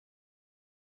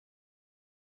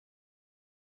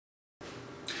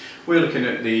We're looking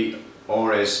at the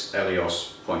EPOS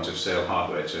Elios point of sale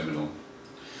hardware terminal.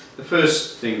 The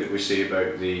first thing that we see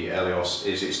about the Elios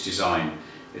is its design.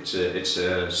 It's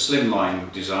a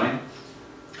slimline design,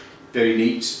 very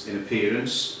neat in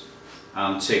appearance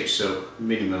and takes up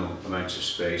minimal amount of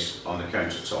space on the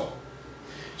countertop.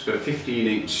 It's got a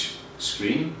 15-inch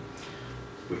screen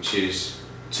which is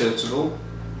tiltable,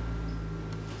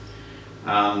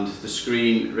 and the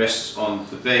screen rests on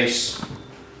the base,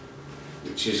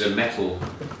 which is a metal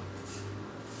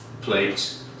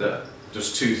plate that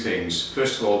does two things.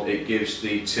 First of all, it gives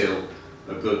the till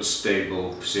a good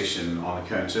stable position on the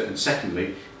counter, and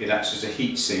secondly, it acts as a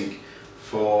heat sink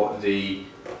for the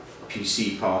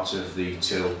PC part of the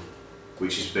till,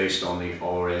 which is based on the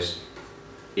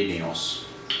Elios.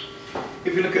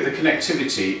 If we look at the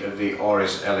connectivity of the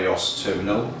Elios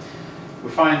terminal, we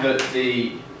find that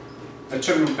the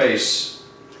terminal base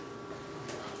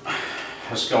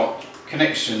has got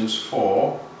connections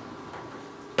for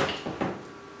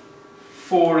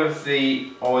 4 of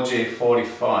the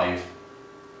RJ45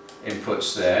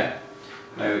 inputs there.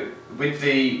 Now, with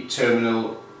the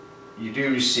terminal, you do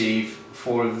receive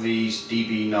 4 of these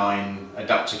DB9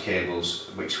 adapter cables,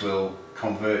 which will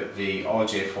convert the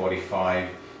RJ45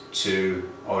 to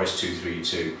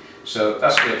RS232. So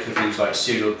that's great for things like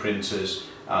serial printers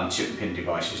and chip and pin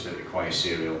devices that require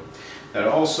serial. There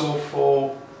are also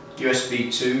 4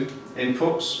 USB 2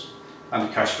 inputs and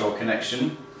a cache draw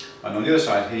connection, and on the other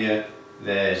side here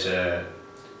there's a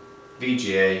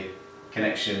VGA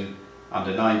connection and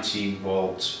a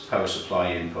 19-volt power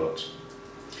supply input.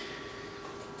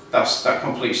 That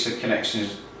completes the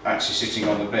connections actually sitting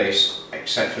on the base,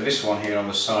 except for this one here on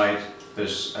the side.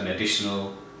 There's an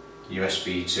additional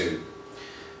USB 2.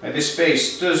 Now, this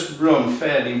base does run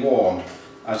fairly warm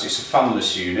as it's a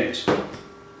fanless unit,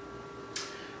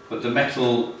 but the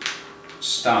metal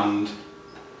stand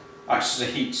acts as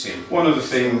a heat sink. One other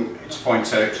thing to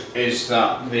point out is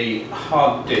that the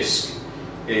hard disk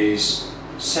is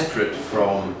separate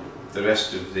from the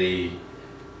rest of the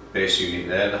base unit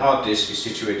there. The hard disk is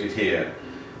situated here.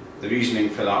 The reasoning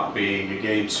for that being,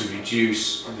 again, to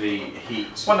reduce the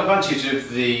heat. One advantage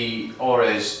of the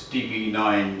EPOS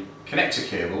DB9 connector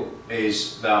cable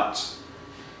is that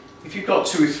if you've got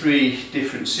 2 or 3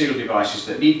 different serial devices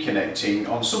that need connecting,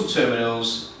 on some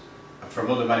terminals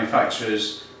from other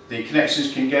manufacturers, the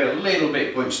connections can get a little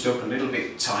bit bunched up, a little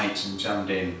bit tight and jammed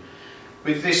in.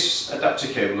 With this adapter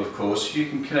cable, of course, you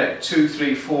can connect 2,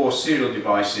 3, 4 serial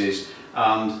devices,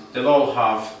 and they'll all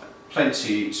have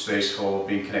plenty of space for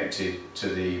being connected to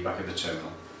the back of the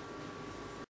terminal.